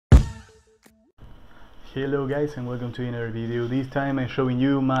Hello guys and welcome to another video. This time I'm showing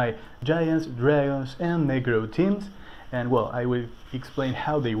you my Giants, Dragons and Necro teams, and well, I will explain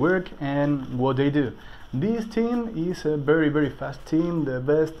how they work and what they do. This team is a very fast team. The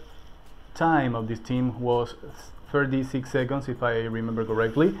best time of this team was 36 seconds if I remember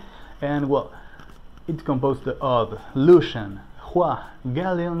correctly, and well, it's composed of Lucian, Hua,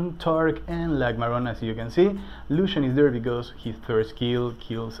 Galleon, Tark and Lagmaron. As you can see, Lucian is there because his third skill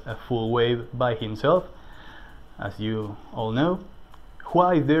kills a full wave by himself, as you all know.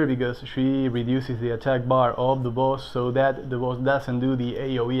 Hua is there because she reduces the attack bar of the boss so that the boss doesn't do the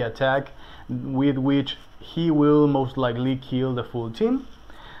AoE attack, with which he will most likely kill the full team,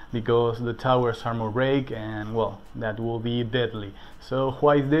 because the towers armor break and well, that will be deadly. So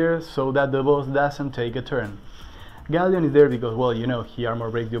Hua is there so that the boss doesn't take a turn. Galleon is there because, well, you know, he armor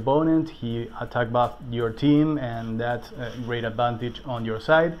breaks the opponent, he attack buff your team, and that's a great advantage on your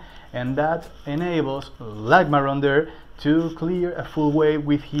side, and that enables Lagmaron there to clear a full wave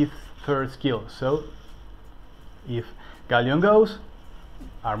with his third skill. So if Galleon goes,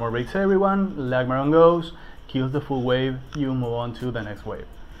 armor breaks everyone, Lagmaron goes, kills the full wave, you move on to the next wave.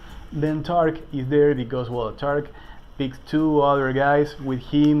 Then Tark is there because, well, Tark picks two other guys with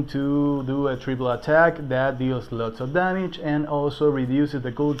him to do a triple attack that deals lots of damage and also reduces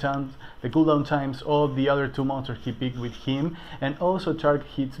the cooldown times of the other two monsters he picked with him. And also Tark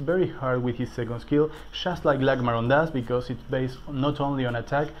hits very hard with his second skill, just like Lagmaron does, because it's based not only on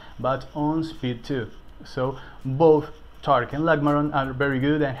attack but on speed too. So both Tark and Lagmaron are very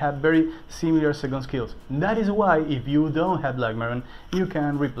good and have very similar second skills. That is why if you don't have Lagmaron, you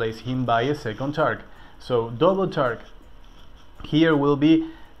can replace him by a second Tark. So double Tark here will be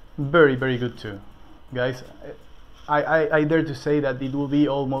very good too. Guys, I dare to say that it will be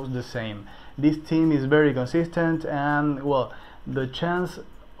almost the same. This team is very consistent, and well, the chance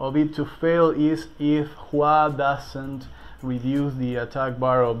of it to fail is if Hua doesn't reduce the attack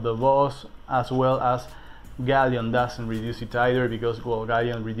bar of the boss, as well as Galleon doesn't reduce it either, because, well,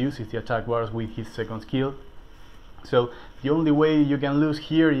 Galleon reduces the attack bars with his second skill. So the only way you can lose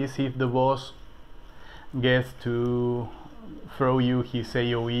here is if the boss gets to throw you his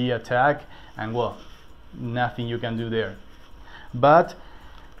AoE attack, and well, nothing you can do there. But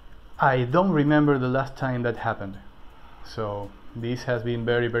I don't remember the last time that happened, so this has been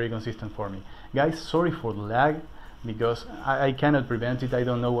very consistent for me. Guys, sorry for the lag, because I cannot prevent it. I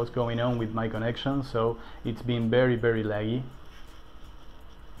don't know what's going on with my connection, so it's been very laggy.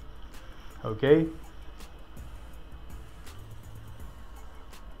 Okay,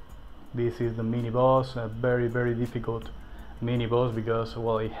 this is the mini boss, a very difficult mini boss, because,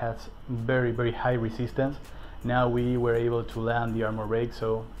 well, it has very high resistance. Now we were able to land the armor break,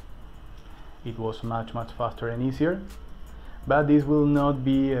 so it was much faster and easier, but this will not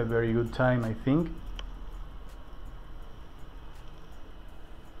be a very good time, I think.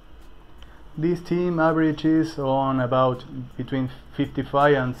 This team averages on about between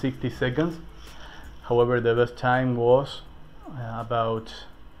 55 and 60 seconds. However, the best time was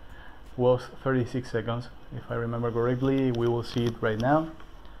 36 seconds, if I remember correctly. We will see it right now,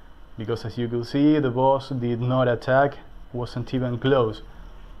 because as you can see, the boss did not attack, wasn't even close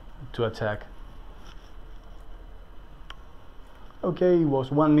to attack. Okay, it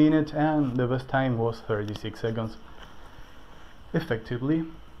was 1 minute and the best time was 36 seconds effectively.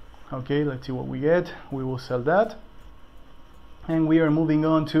 Okay, let's see what we get. We will sell that, and we are moving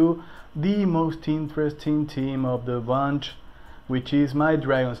on to the most interesting team of the bunch, which is my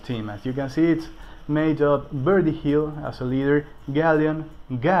Dragons team. As you can see, it's made of Birdie Hill as a leader, Galleon,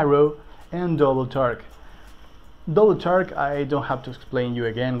 Garrow and Double Tark. Double Tark, I don't have to explain you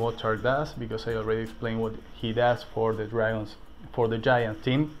again what Tark does, because I already explained what he does for the Giants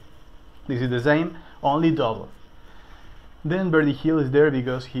team. This is the same, only double. Then Birdie Hill is there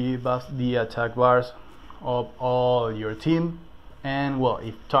because he buffs the attack bars of all your team, and well,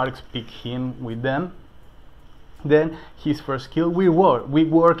 if Tarks pick him with them, then his first skill will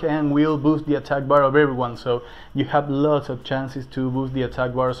work and will boost the attack bar of everyone. So you have lots of chances to boost the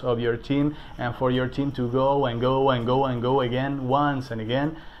attack bars of your team, and for your team to go again once and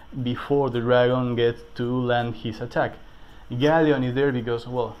again before the dragon gets to land his attack. Galleon is there because,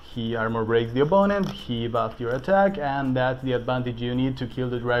 well, he armor breaks the opponent, he buffs your attack, and that's the advantage you need to kill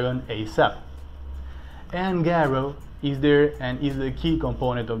the dragon ASAP. And Garrow is there and is the key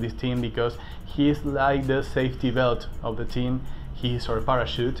component of this team, because he's like the safety belt of the team. He's our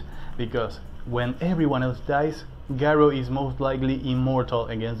parachute, because when everyone else dies, Garrow is most likely immortal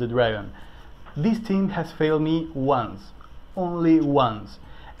against the dragon. This team has failed me once, only once,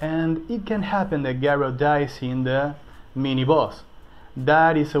 and it can happen that Garrow dies in the mini boss,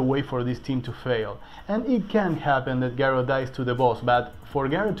 that is a way for this team to fail. And it can happen that Garou dies to the boss, but for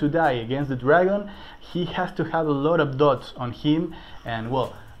Garou to die against the dragon, he has to have a lot of dots on him, and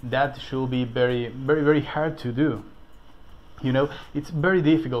well, that should be very hard to do. You know, it's very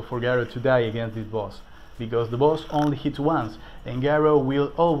difficult for Garou to die against this boss, because the boss only hits once, and Garou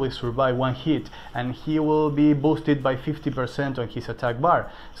will always survive one hit, and he will be boosted by 50% on his attack bar.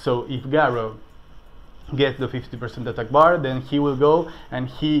 So if Garou gets the 50% attack bar, then he will go, and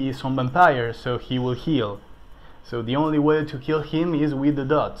he is on vampire, so he will heal. So the only way to kill him is with the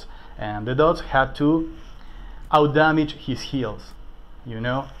dots, and the dots have to outdamage his heals, you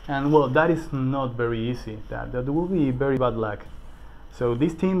know. And well, that is not very easy. That will be very bad luck. So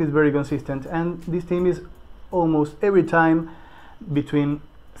this team is very consistent, and this team is almost every time between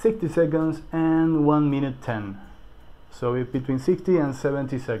 60 seconds and 1 minute 10. So it's between 60 and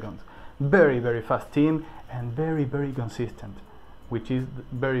 70 seconds. Very fast team, and very consistent, which is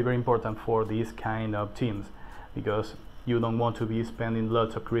very important for these kind of teams, because you don't want to be spending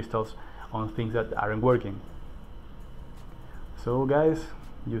lots of crystals on things that aren't working. So guys,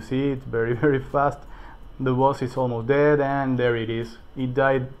 you see it's very fast. The boss is almost dead, and there it is. He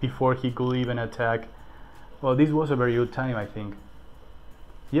died before he could even attack. Well, this was a very good time, I think.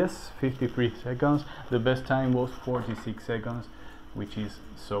 Yes, 53 seconds. The best time was 46 seconds, which is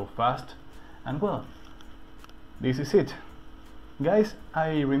so fast. And well, this is it. Guys,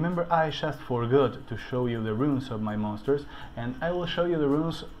 I remember I just forgot to show you the runes of my monsters, and I will show you the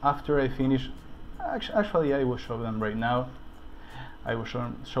runes after I finish. Actually, I will show them right now. I will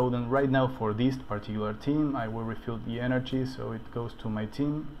show them right now for this particular team. I will refill the energy so it goes to my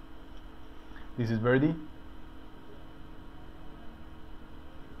team. This is Verdi.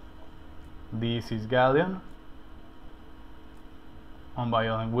 This is Galleon.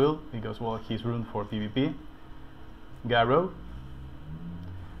 Unviolent Will, because well, he's runed for PvP. Garou.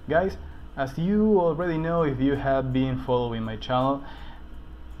 Guys, as you already know if you have been following my channel,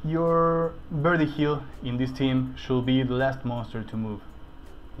 your Verdi heal in this team should be the last monster to move,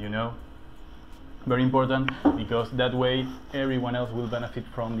 you know. Very important, because that way everyone else will benefit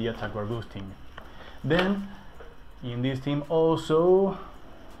from the attack bar boosting. Then in this team also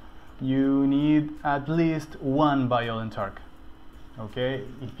you need at least one Violent Arc. Okay,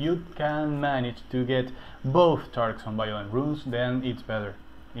 if you can manage to get both Tarks on Violent runes, then it's better.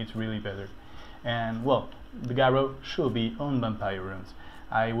 It's really better. And well, the Garou should be on Vampire runes.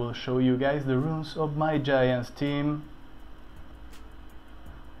 I will show you guys the runes of my Giants team,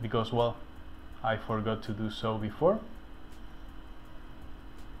 because well, I forgot to do so before.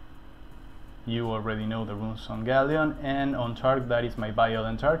 You already know the runes on Galleon, and on Tark, that is my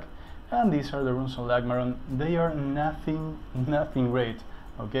Violent Tark. And these are the runes on Lagmaron. They are nothing great,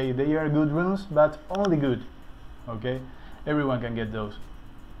 okay? They are good runes, but only good, okay? Everyone can get those.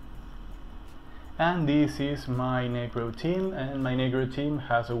 And this is my Necro team, and my Necro team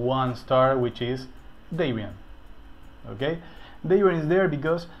has a 1 star, which is Darian, okay? Darian is there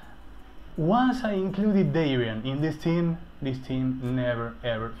because once I included Darian in this team never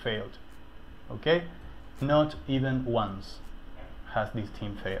ever failed, okay? Not even once has this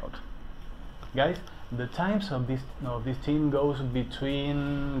team failed. Guys, the times of this team go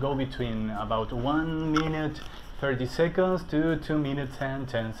between about 1 minute 30 seconds to 2 minutes and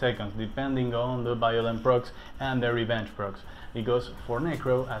 10 seconds, depending on the Violent procs and the Revenge procs. Because for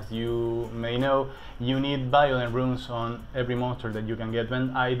Necro, as you may know, you need Violent runes on every monster that you can get.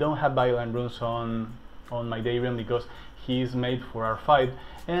 When I don't have Violent runes on my Darian because he is made for R5,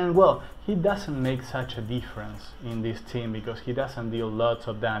 and well, he doesn't make such a difference in this team because he doesn't deal lots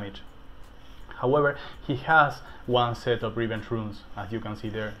of damage. However, he has one set of Revenge runes, as you can see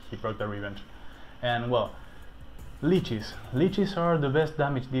there. He proc the Revenge. And well, Leeches. Leeches are the best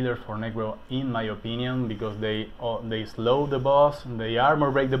damage dealer for Necro in my opinion, because they slow the boss, they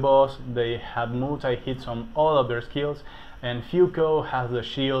armor break the boss, they have multi-hits on all of their skills, and Fuko has the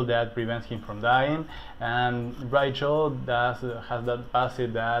shield that prevents him from dying, and Rachel has that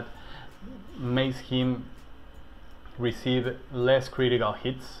passive that makes him receive less critical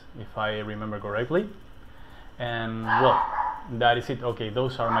hits, if I remember correctly. And well, that is it. Okay,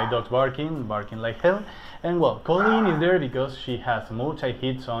 those are my dogs barking like hell. And well, Colleen is there because she has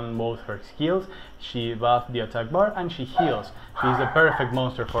multi-hits on both her skills. She buffed the attack bar and she heals. She's a perfect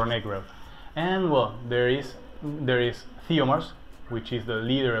monster for Necro. And well, there is Theomars, which is the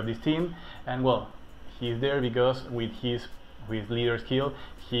leader of this team. And well, he's there because with his leader skill,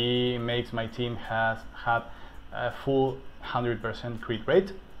 he makes my team have a full 100% crit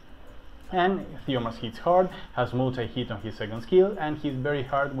rate. And Theomars hits hard, has multi-hit on his second skill, and he's very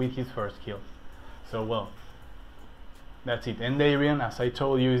hard with his first skill. So well, That's it. And Darian, as I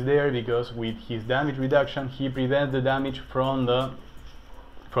told you, is there because with his damage reduction he prevents the damage from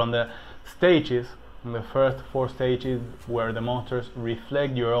the stages, the first 4 stages where the monsters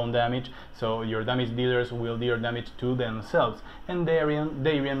reflect your own damage, so your damage dealers will deal damage to themselves, and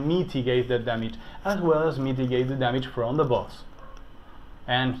Darian mitigates that damage as well as mitigate the damage from the boss.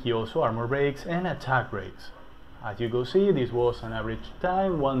 And he also armor breaks and attack breaks. As you go see, this was an average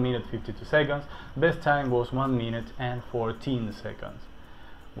time 1 minute 52 seconds, best time was 1 minute and 14 seconds.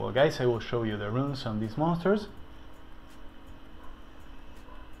 Well guys, I will show you the runes on these monsters.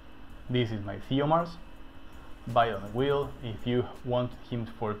 This is my Theomars, Violent Will. If you want him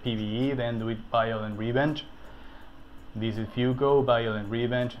for PvE, then do it Violent Revenge. This is Fugo, Violent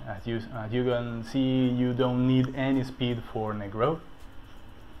Revenge. As you can see, you don't need any speed for Negro,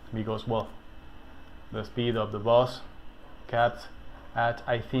 because well, the speed of the boss capped at,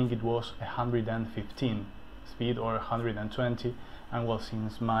 I think it was 115 speed or 120, and well,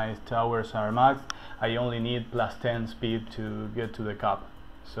 since my towers are maxed, I only need +10 speed to get to the cap.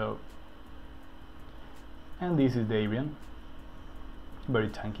 So, and this is Darian, very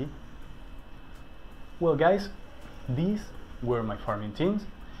tanky. Well guys, these were my farming teams,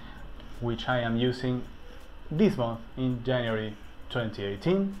 which I am using this month in January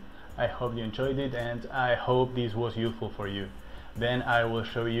 2018. I hope you enjoyed it, and I hope this was useful for you. Then I will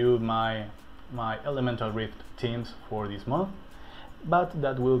show you my Elemental Rift teams for this month, but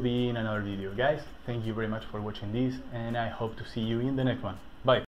that will be in another video. Guys, thank you very much for watching this, and I hope to see you in the next one.